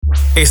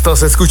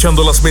Estás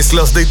escuchando las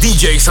mezclas de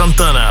DJ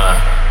Santana.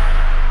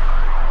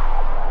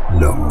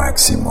 Lo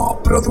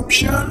máximo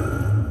producción.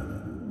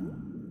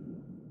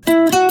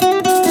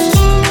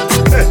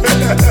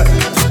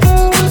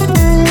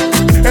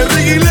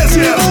 Enrique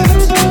Iglesias.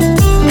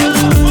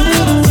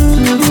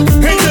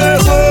 Gente de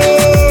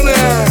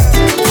zona.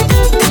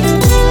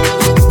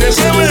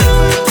 Decime.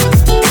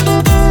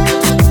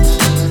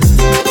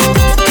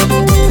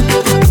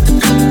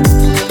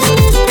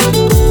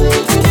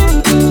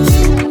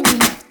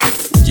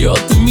 Yo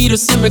te miro y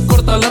se me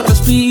corta la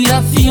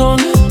respiración.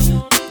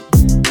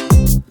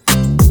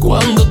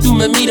 Cuando tú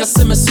me miras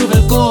se me sube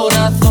el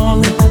corazón.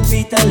 Me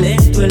palpita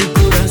lento el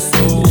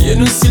corazón. Y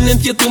en un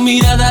silencio tu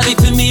mirada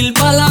dice mil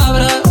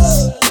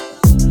palabras.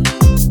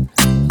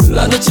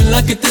 La noche en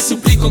la que te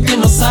suplico que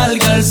no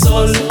salga el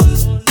sol.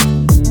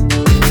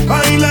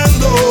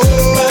 Bailando,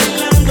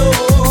 bailando,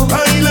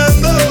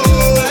 bailando,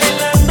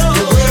 bailando.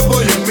 Tu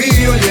cuerpo y el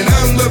mío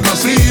llenando el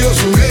vacío,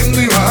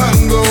 subiendo y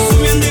bajando,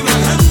 subiendo y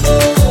bajando.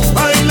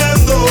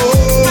 Bailando,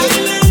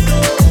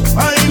 bailando,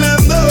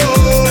 bailando,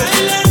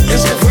 bailando.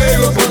 Ese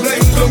fuego por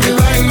dentro me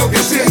va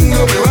enloqueciendo,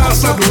 me va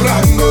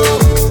saturando.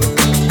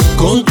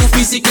 Con tu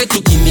física y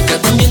tu química,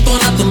 también tu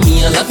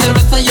anatomía, la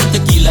cerveza y el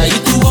tequila y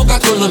tu boca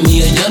con la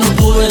mía. Ya no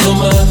puedo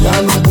más,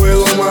 ya no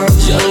puedo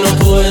más, ya no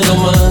puedo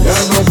más, ya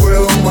no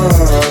puedo más.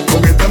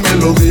 Con esta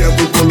melodía,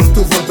 tu color,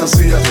 tu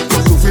fantasía,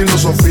 con tu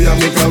filosofía,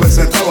 mi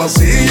cabeza está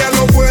vacía. Ya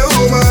no puedo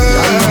más,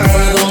 ya no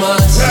puedo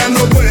más, ya no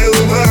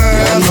puedo más,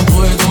 ya no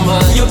puedo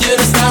más. Yo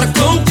quiero estar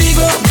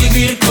contigo,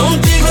 vivir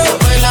contigo,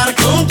 bailar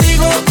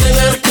contigo,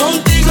 tener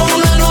contigo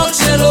una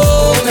noche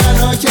loca, una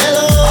noche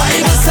loca.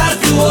 Ay, besar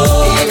tu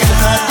boca,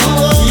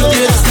 yo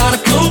quiero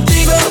estar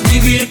contigo,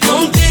 vivir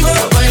contigo,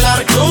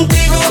 bailar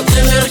contigo,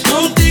 tener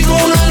contigo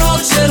una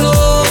noche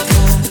loca,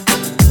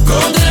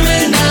 con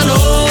tremenda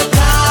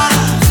nota.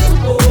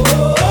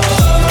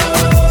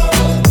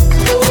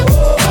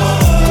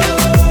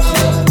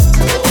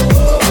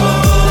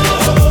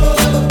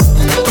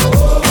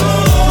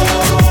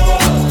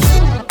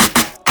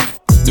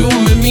 Tú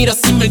me miras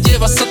y me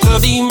llevas a otra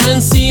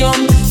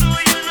dimensión.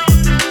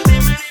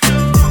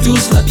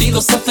 Tus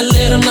latidos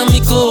aceleran a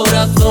mi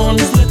corazón.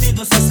 Tus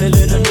latidos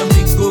aceleran a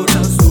mi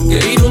corazón.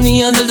 Qué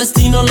ironía del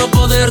destino no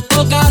poder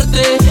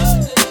tocarte,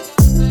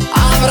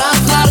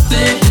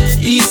 abrazarte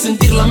y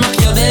sentir la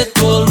magia de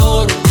tu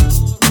olor.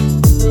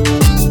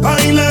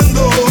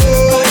 Bailando,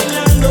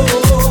 bailando,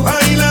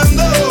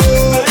 bailando,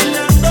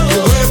 bailando. Tu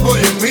cuerpo y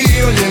el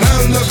mío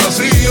llenando el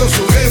vacío,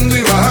 subiendo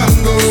y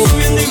bajando,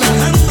 subiendo y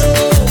bajando.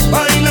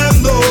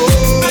 Bailando,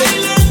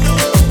 bailando,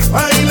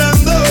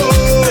 bailando, bailando.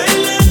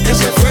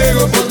 Ese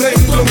fuego por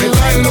dentro me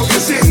va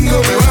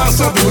enloqueciendo, me va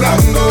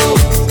saturando.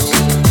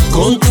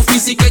 Con tu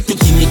física y tu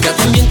química,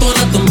 también tu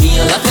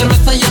anatomía, la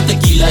cerveza y el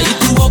tequila y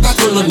tu boca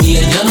con la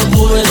mía. Ya no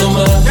puedo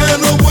más, ya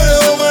no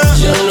puedo más,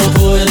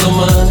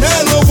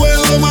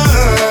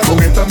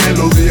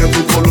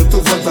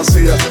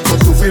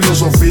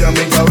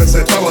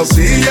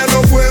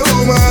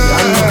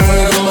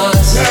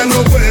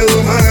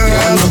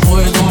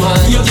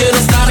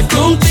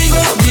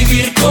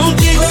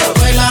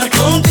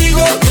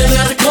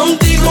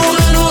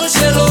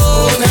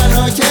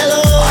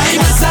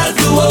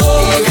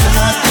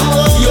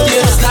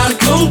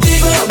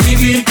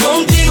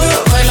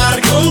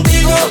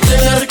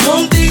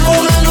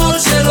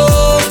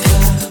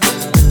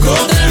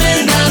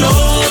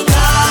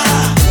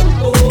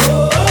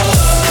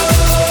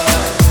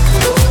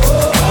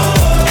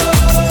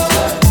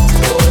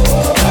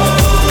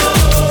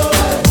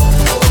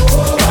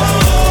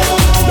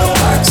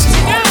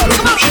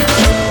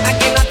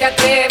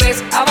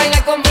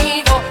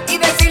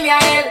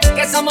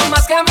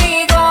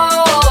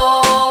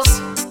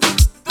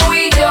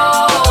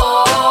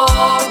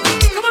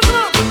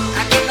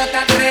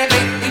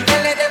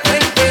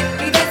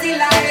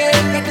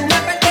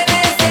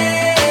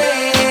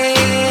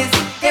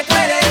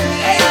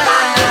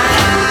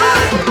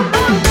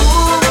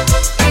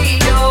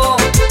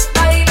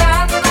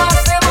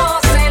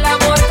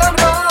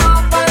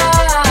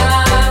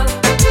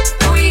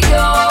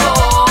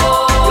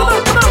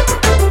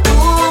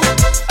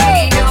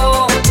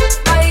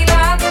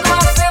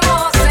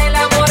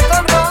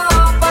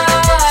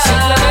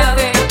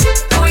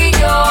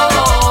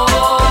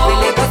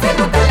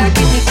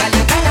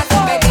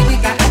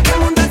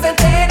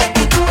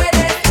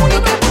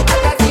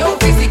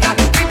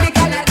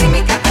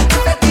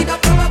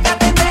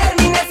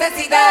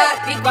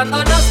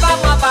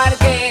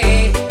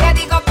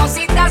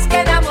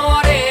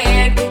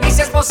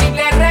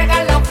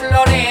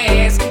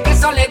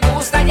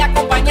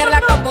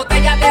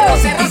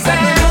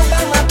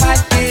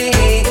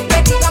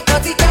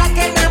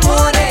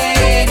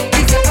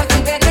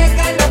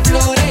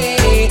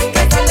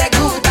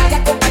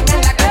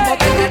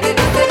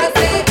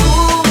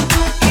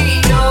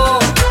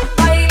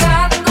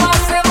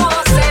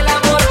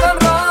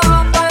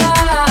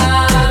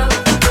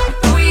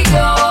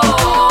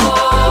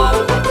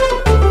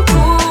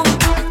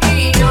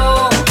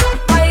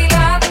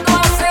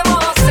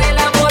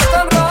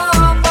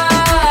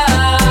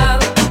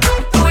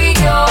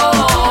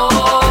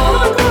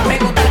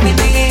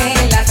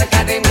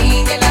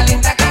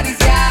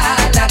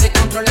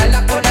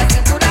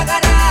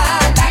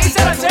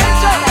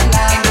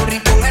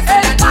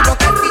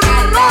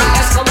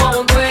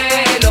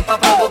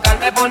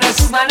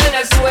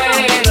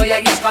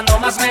 cuando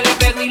más me le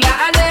pego y la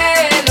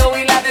anhelo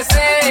y la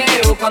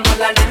deseo. Cuando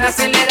la nena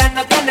acelera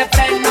no tiene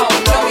freno.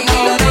 No, y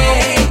lo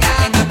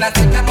deja en un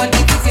placer que amor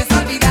difícil es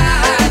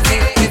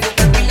olvidarse. Que tu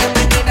cuerpo y la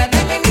manera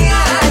de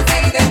menearse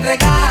y de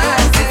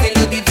entregarse. Se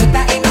lo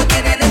disfruta y no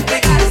quiere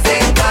despegarse.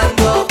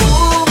 Cuando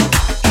tú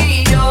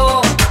y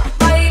yo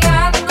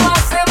bailando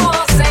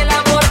hacemos el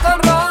amor con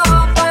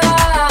ropa.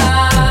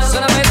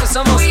 Solamente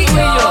somos tú y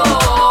yo.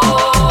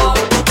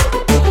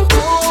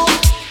 Tú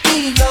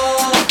y yo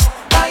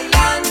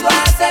bailando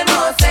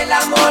hacemos el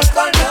amor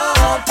con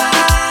ropa.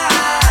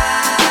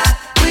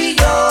 Tú y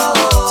yo.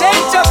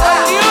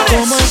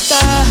 ¿Cómo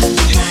estás?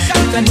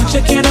 Esta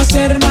noche quiero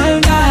hacer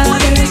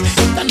maldades.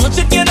 Esta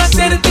noche quiero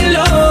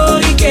hacértelo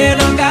y que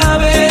no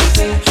acabes.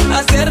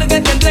 Hacer que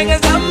te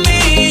entregues a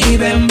mí,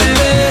 ven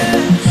bebé.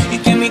 Y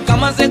que mi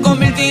cama se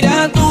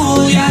convertirá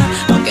tuya.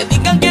 Aunque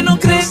digan que no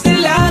crees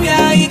en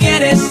labia y que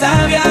eres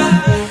sabia,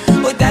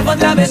 hoy te hago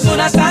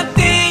travesuras a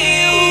ti.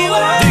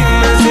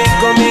 Dime si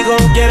conmigo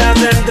quieres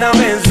hacer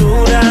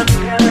travesura,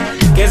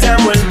 que se ha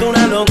vuelto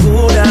una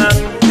locura.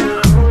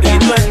 Y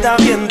tú estás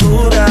bien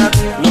dura,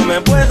 no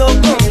me puedo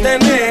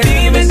contener.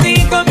 Dime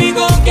si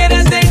conmigo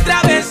quieres hacer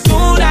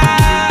travesura,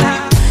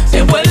 se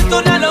ha vuelto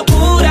una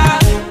locura.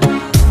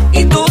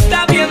 Y tú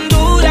estás bien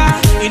dura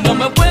y no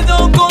me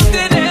puedo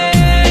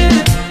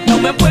contener. No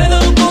me puedo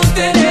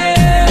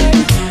contener.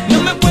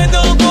 No me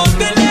puedo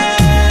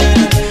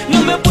contener.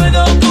 No me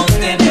puedo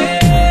contener.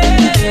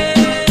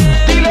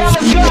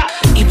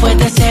 Y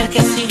puede ser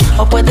que sí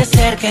o puede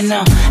ser que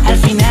no. Al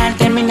final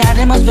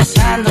terminaremos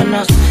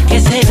besándonos. ¿Qué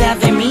será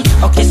de mí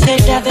o qué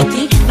será de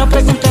ti? No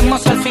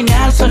preguntemos al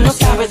final, solo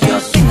sabe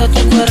Dios. Tengo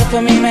tu cuerpo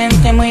en mi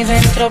mente muy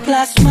dentro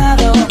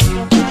plasmado.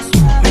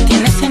 Me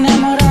tienes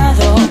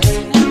enamorado.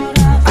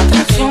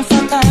 Atracción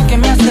fatal que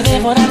me hace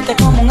devorarte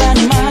como un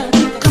animal.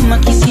 Como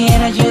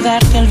quisiera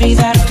ayudarte a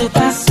olvidar tu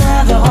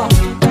pasado,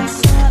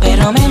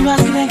 pero me lo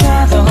has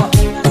negado.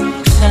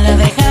 Solo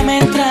déjame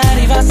entrar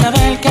y vas a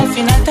ver que al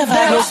final te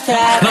va a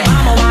gustar. Nos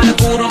vamos al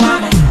puro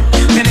vamos.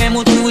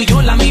 Tenemos tú y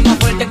yo la misma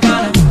fuerte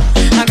gana.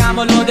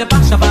 Hagámoslo de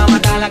paso para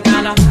matar la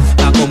cana.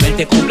 A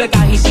comerte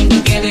completa y sin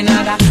que quede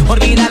nada.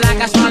 Olvida la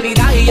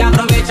casualidad y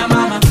aprovecha,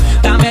 mamá.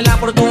 Dame la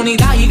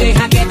oportunidad y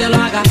deja que te lo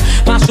haga.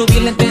 Pa'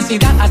 subir la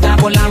intensidad hasta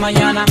por la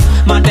mañana.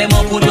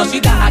 Matemos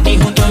curiosidad aquí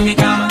junto en mi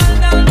cama.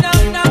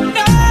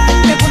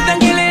 Le gustan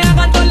que le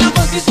hagan todas las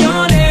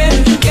posiciones,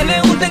 que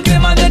le gusten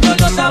crema de todos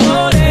los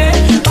sabores.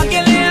 Pa'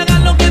 que le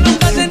hagan lo que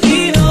nunca ha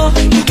sentido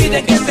y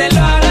pide que se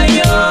lo haga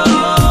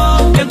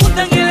yo. Le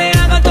gustan que le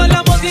hagan todas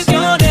las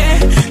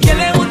posiciones, que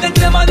le gusten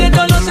crema de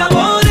todos los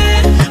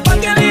sabores. Pa'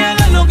 que le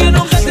hagan lo que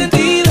nunca ha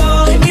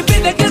sentido y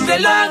pide que se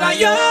lo haga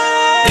yo.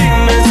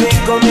 Dime si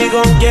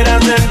conmigo quieres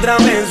hacer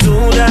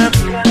travesura,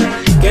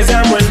 que se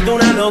ha vuelto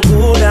una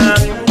locura.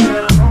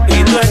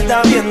 Y tú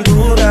estás bien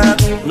dura,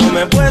 no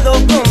me puedo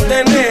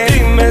contener.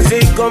 Dime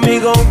si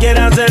conmigo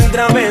quieres hacer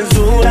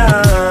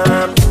travesura,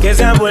 que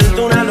se ha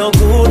vuelto una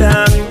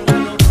locura.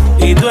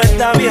 Y tú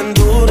estás bien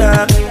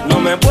dura, no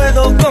me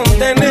puedo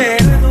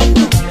contener.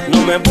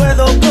 No me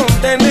puedo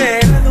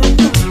contener.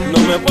 No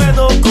me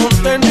puedo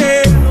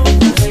contener.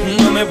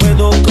 No me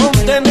puedo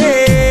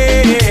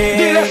contener.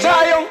 Dile,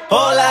 Zion.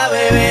 Hola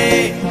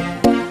bebé,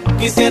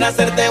 quisiera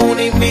hacerte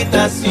una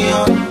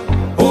invitación.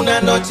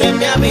 Una noche en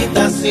mi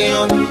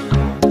habitación.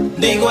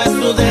 Digo es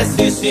tu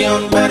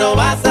decisión, pero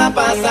vas a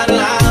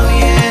pasarla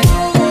bien.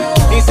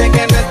 Y sé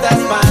que no estás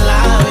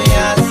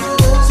palabras.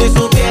 Si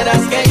supieras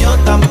que yo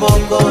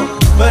tampoco,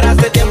 pero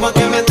hace tiempo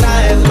que me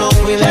traes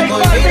loco y de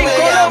cohibirme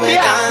ya me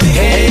cansé.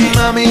 Hey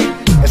mami,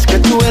 es que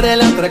tú eres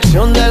la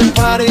atracción del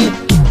party.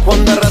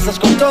 Cuando arrasas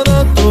con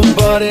todo tu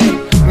body,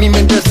 mi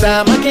mente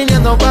está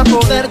maquinando para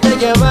poderte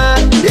llevar.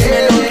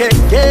 Dime lo que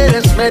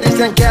quieres, me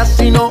dicen que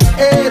así no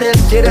eres.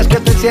 Quieres que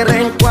te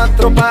cierren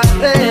 4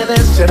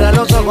 paredes. Cierra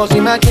los ojos,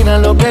 imagina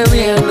lo que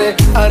viene.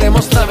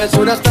 Haremos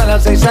travesura hasta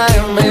las 6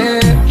 a.m.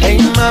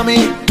 Hey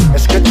mami,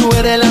 es que tú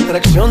eres la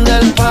atracción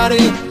del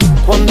party.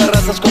 Cuando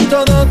arrasas con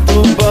todo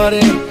tu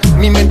body,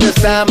 mi mente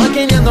está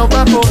maquinando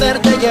para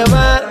poderte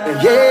llevar.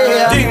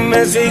 Yeah.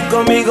 Dime si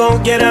conmigo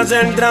quieres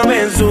hacer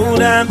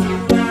travesura,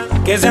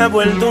 que se ha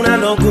vuelto una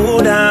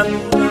locura.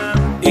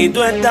 Y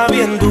tú estás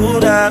bien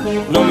dura,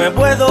 no me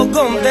puedo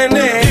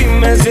contener.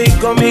 Dime si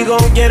conmigo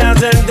quieres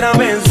hacer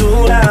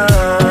travesura,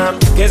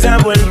 que se ha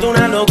vuelto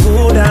una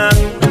locura.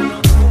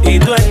 Y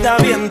tú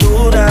estás bien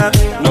dura,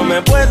 no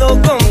me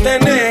puedo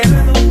contener.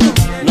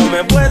 No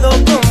me puedo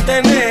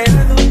contener.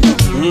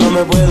 No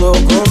me puedo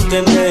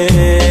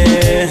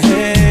contener.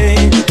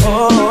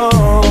 Oh, oh,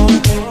 oh.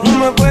 No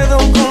me puedo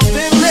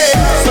contener.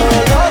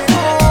 Solo tú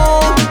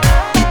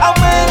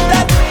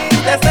aumentas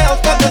mis deseos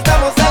cuando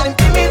estamos en la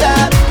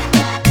intimidad.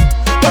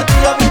 Por ti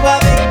yo vivo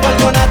adicto a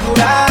algo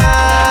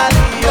natural.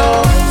 Y yo,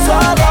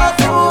 solo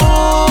tú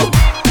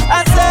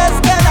haces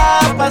que la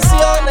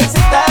pasión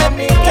exista en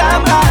mi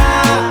cama.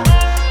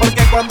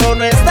 Porque cuando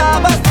no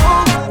estabas tú,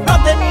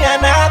 no tenía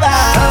nada.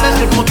 Sabes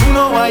que como tú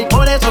no hay,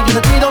 por eso yo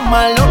te cuido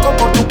mal. Loco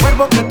por tu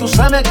cuerpo que tú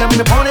sabes que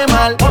me pone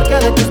mal. Porque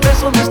de tus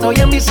besos me estoy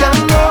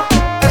enviciando.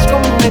 Es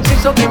como un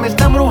hechizo que me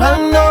está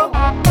embrujando.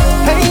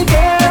 Hey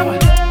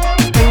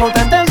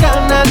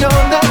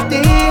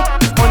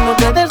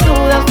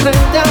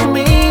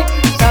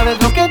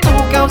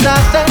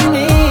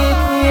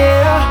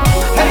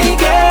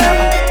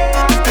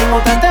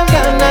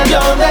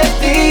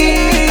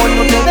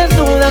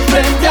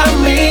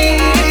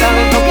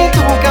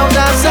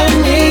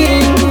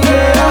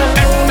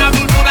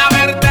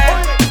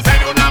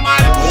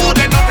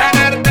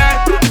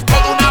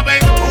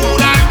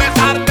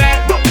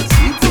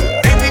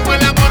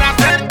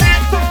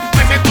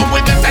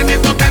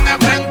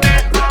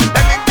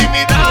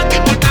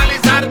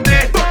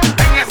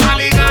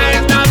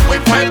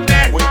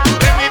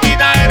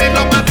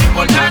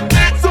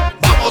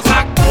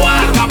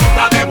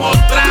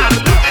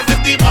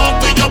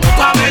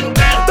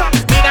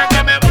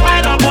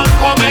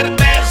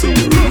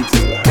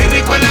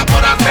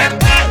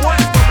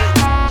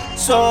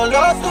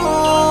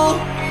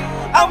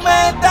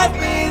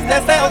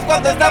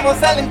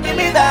estamos en la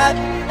intimidad.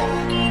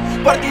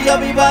 Porque yo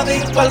vivo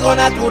adicto a algo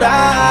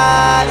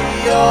natural.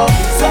 Y yo,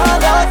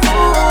 solo tú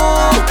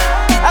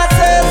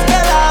haces que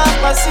la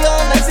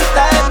pasión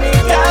exista en mi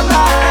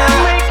cama.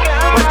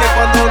 Porque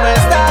cuando no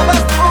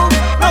estabas tú,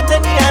 no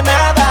tenía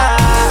nada.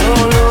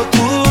 Solo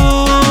tú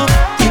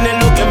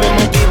tienes lo que me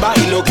motiva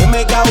y lo que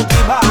me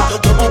cautiva. Yo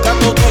estoy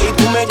buscándote y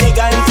tú me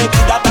llegas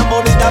enseguida, tan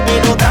bonita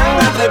pero tan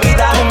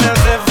atrevida. Tú me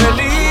haces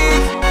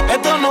feliz,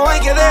 esto no hay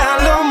que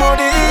dejarlo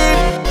morir.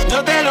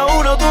 Yo te lo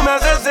juro, tú me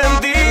haces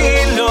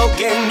sentir lo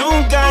que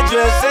nunca yo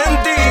he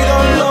sentido,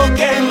 lo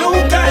que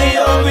nunca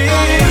yo vi.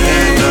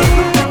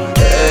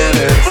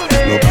 Eres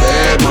lo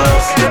que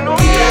más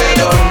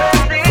quiero,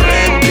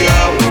 frente a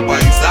un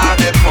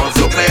paisaje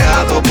hermoso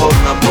creado con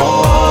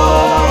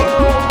amor.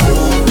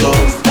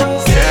 Juntos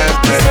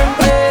siempre,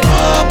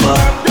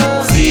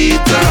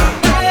 mamacita,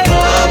 no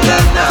habrá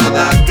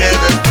nada que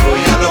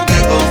destruya lo que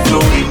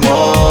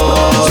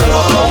construimos.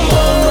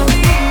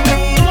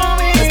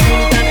 Es mi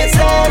única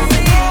necesidad.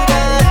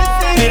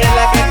 Eres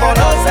la que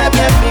conoce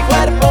bien mi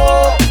cuerpo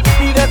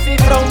y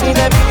descifró mi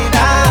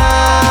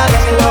debilidad.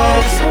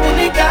 Es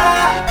única,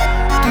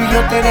 tú y yo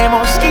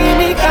tenemos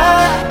química.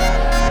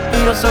 Y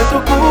yo soy tu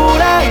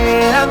cura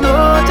en las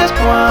noches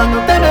cuando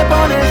te me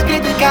pones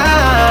crítica.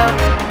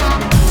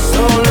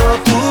 Solo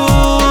tú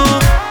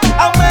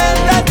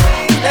aumentas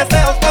mis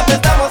deseos cuando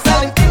estamos en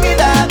la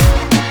intimidad.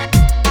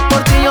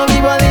 Porque yo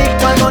vivo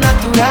adicto a algo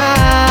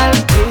natural.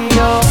 Y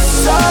yo,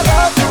 solo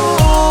tú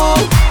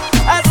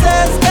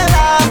haces que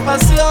la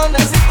pasión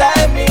exista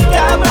en mi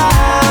cama.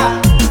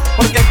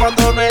 Porque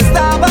cuando no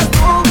estabas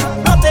tú,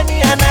 no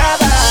tenía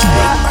nada.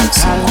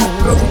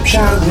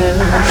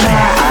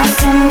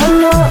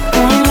 Haciéndolo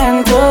muy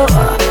lento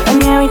en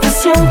mi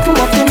habitación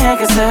como tiene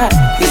que ser,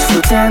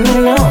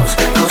 disfrutándonos,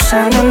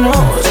 gozándonos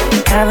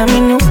cada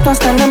minuto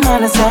hasta el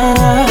amanecer.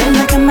 En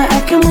la cama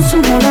hagamos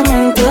un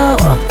juramento,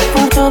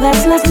 por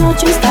todas las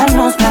noches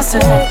darnos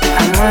placer,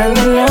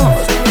 amándonos,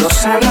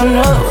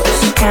 gozándonos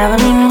cada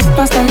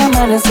minuto hasta el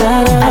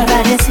amanecer. Al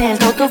parecer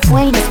todo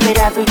fue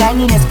inesperado y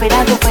tan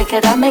inesperado fue que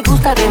ahora me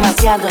gusta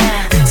demasiado.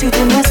 Si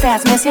tú no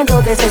estás me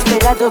siento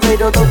desesperado,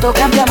 pero todo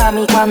cambia,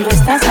 mami, cuando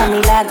estás a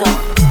mi lado.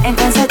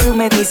 Entonces tú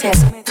me dices,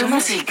 tú me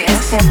sigues.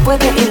 Se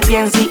puede ir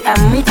bien si a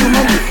mí tú me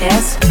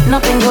eliges. No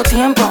tengo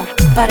tiempo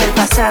para el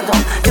pasado,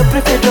 yo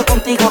prefiero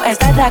contigo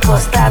estar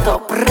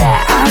acostado.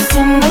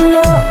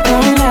 Haciéndolo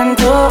muy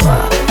lento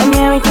en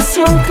mi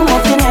habitación como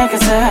tiene que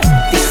ser,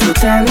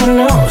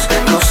 disfrutándonos,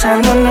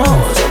 gozándonos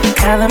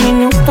cada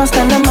minuto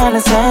hasta el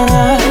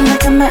amanecer. En la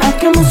cama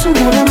hagamos un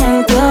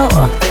juramento,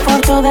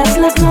 por todas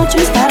las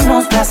noches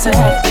darnos placer,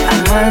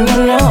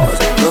 amándonos,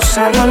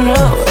 gozándonos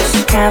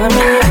cada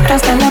minuto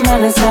hasta el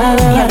amanecer.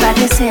 Y al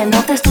parecer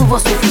no te estuvo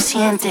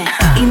suficiente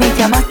y me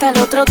llamaste al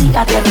otro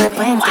día de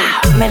repente.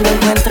 Me lo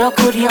encuentro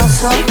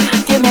curioso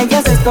que me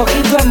hayas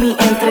escogido a mí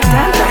entre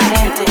tanta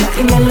gente.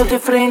 Dímelo de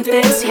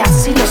frente si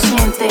así lo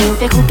sientes.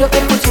 Te juro que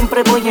por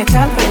siempre voy a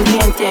estar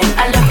pendiente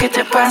a lo que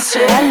te pase,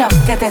 a lo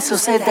que te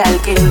suceda. El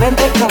que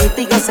invente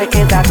contigo se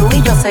queda, tú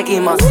y yo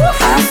seguimos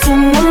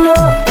haciéndolo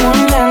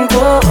muy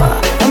lento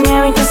en mi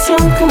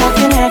habitación como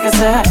tiene que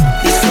ser,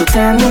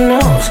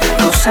 disfrutándonos,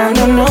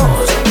 gozándonos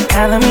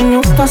cada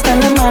minuto hasta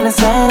el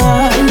amanecer.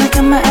 En la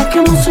cama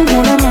hagamos un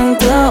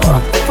juramento,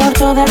 por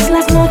todas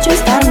las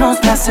noches darnos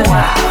placer,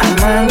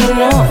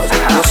 amándonos,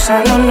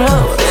 gozándonos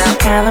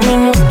cada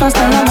minuto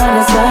hasta el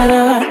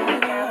amanecer.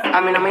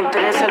 A mí no me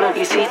interesa lo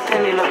que hiciste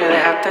ni lo que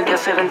dejaste de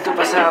hacer en tu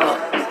pasado.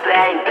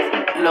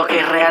 Lo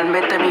que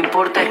realmente me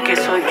importa es que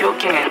soy yo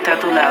quien está a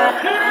tu lado.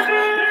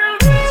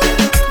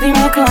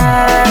 Dime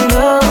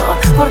cuándo,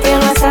 ¿por qué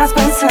lo estás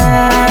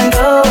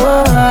pensando?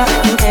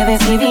 ¿En qué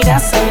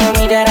decidirás solo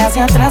mirar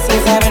hacia atrás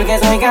y saber que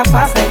soy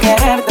capaz de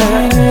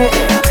quererte?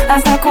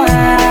 ¿Hasta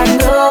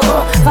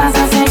cuándo vas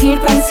a seguir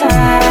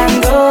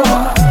pensando?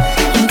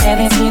 ¿En qué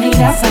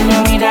decidirás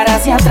solo mirar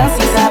hacia atrás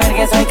y saber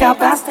que soy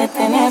capaz de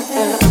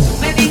tenerte?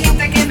 Me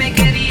dijiste que me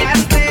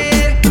querías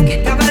ver, que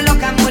estaba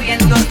loca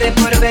muriéndote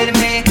por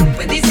verme.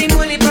 Pues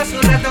disimulé y paso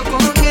un rato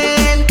con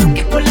él,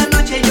 que por la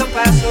noche yo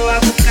paso a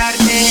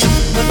buscarte.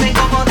 No te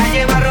incomoda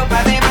llevar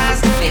ropa de más,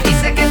 me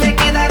dice que te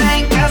quedará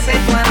en casa de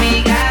tu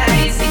amiga.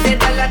 Y si te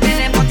tarda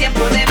tenemos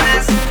tiempo de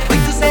más, hoy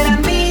tú serás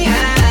mía,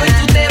 hoy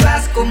tú te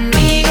vas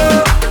conmigo,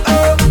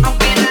 oh,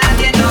 aunque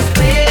nadie nos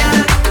vea.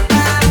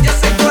 Yo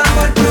sé tu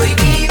amor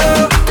prohibido,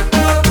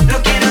 oh,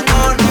 lo quiero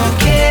o no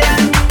quiera,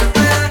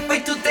 hoy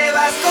tú te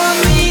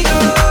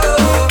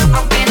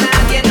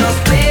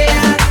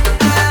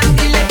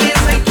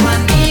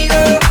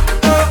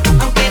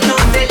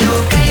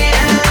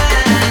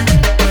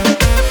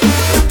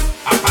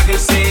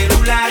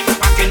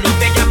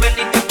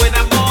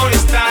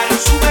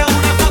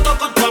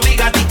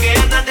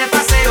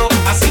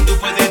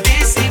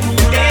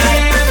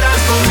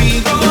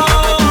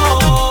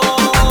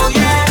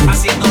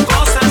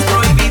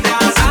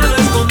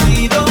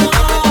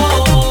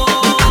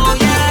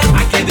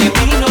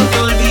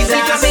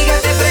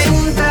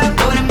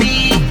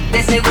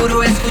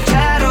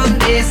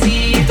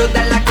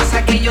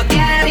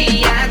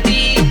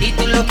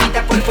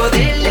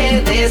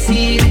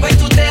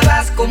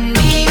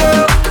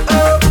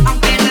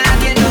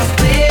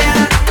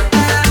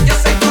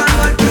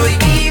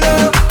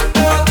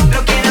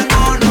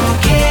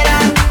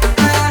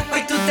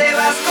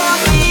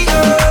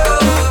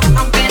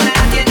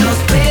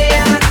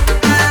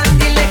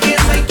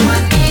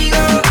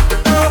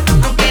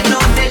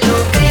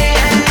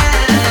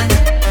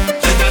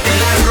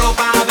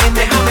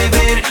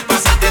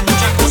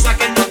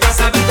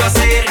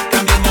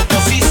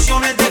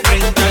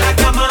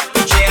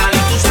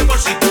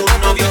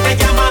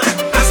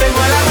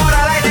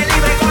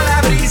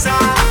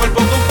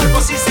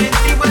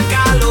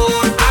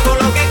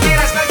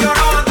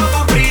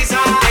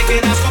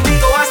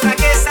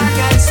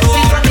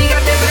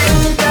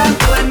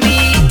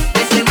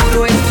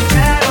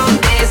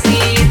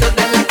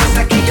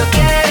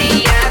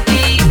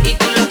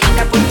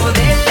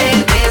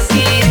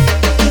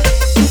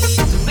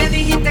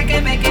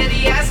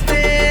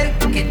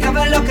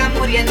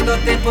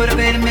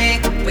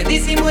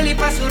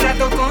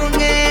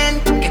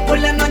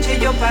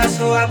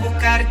a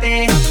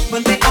buscarte.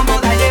 Ponte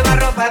cómoda, lleva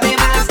ropa de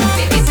más.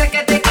 Me dice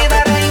que te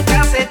quedará en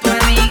casa de tu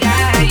amiga.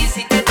 Y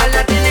si te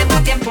tarda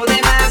tenemos tiempo de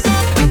más.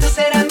 Hoy tú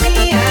serás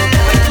mía,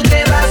 hoy tú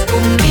te vas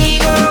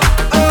conmigo.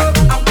 Oh,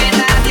 aunque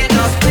nadie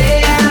nos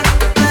vea.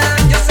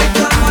 Yo sé tu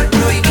amor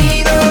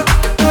prohibido.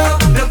 Oh,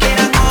 lo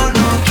quieran o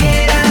no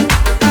quieran.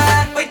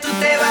 Hoy tú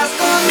te vas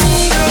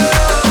conmigo.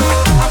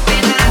 Aunque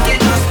nadie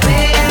nos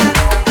vea.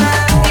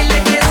 Dile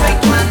que soy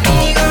tu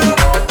amigo.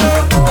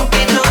 Oh,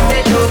 aunque no te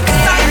lo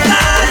crean.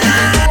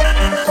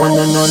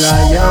 Cuando no la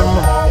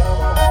llamo,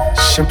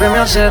 siempre me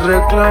hace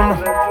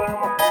reclamo.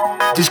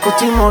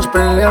 Discutimos,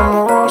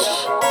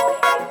 peleamos,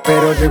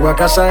 pero llego a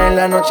casa en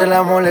la noche,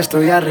 la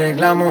molesto y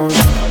arreglamos.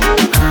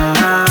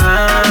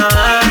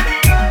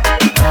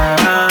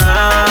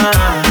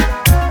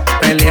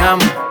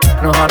 Peleamos,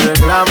 nos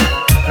arreglamos,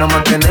 nos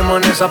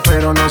mantenemos en esa,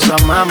 pero nos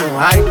amamos.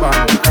 Ay,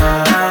 vamos.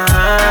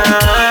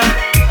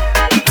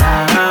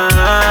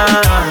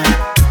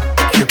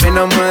 Qué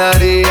pena me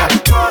daría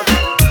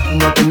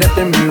no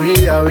tenerte en mi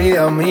vida,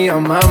 vida mía,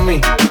 mami.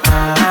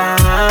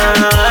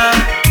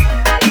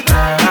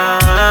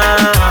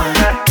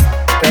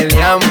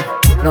 Peleamos,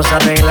 nos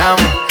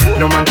arreglamos,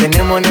 nos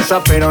mantenemos en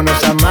esa, pero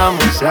nos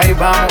amamos. Ahí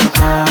vamos.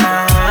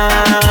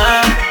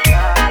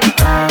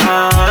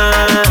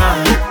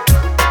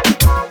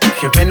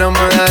 Qué pena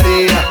me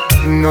daría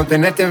no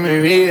tenerte en mi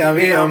vida,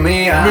 vida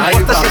mía. No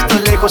importa si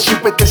estás lejos,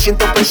 siempre te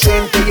siento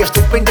presente y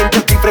estoy pendiente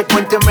de ti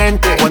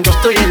frecuentemente. Cuando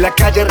estoy en la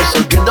calle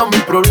resolviendo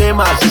mis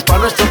problemas, es para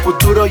nuestro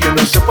futuro, yo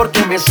no sé por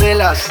qué me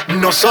celas.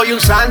 No soy un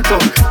santo,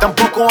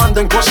 tampoco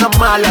ando en cosas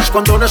malas.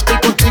 Cuando no estoy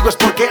contigo es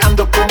porque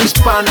ando con mis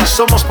panas.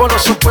 Somos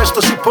polos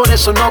opuestos y por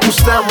eso nos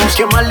gustamos.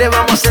 ¿Qué más le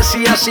vamos a hacer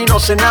si así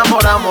nos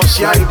enamoramos?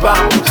 Y ahí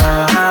vamos.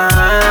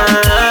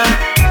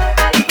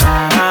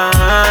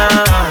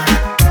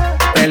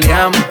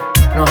 Peleamos,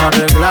 nos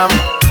arreglamos,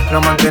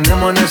 nos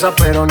mantenemos en esa,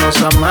 pero nos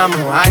amamos.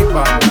 Ay,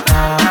 vamos.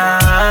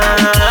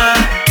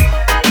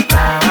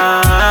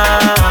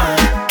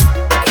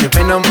 Qué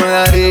pena me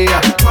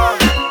daría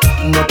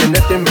no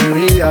tenerte en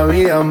mi vida,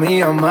 vida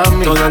mía,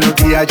 mami. Todos los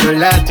días yo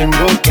la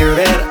tengo que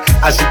ver,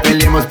 así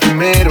peleemos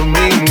primero,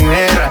 mi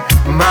mujer.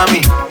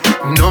 Mami,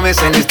 no me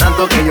celes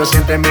tanto que yo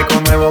siempre me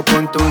conmuevo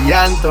con tu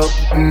llanto.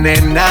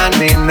 Nena,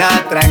 nena,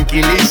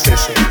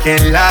 tranquilícese, que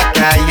en la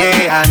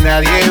calle a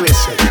nadie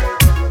bese.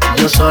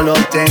 Yo solo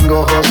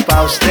tengo ojos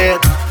pa' usted.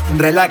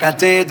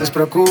 Relájate,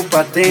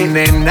 despreocúpate.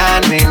 Nena,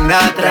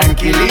 nena,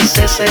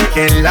 tranquilícese,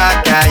 que en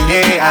la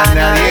calle a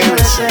nadie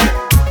bese.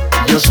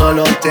 Yo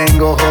solo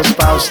tengo ojos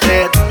pa'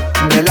 usted.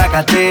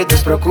 Relájate,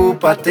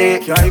 despreocúpate.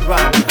 Que ahí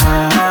vamos.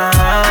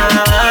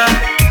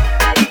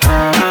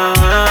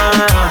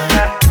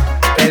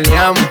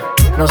 Peleamos,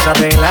 nos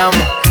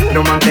arreglamos,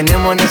 nos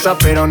mantenemos en esa,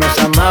 pero nos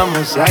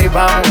amamos. Y ahí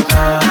vamos.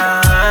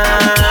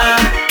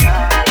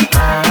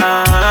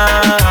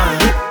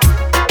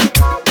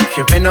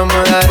 Qué pena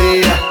me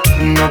daría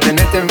no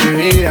tenerte en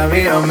mi vida,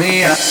 vida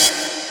mía.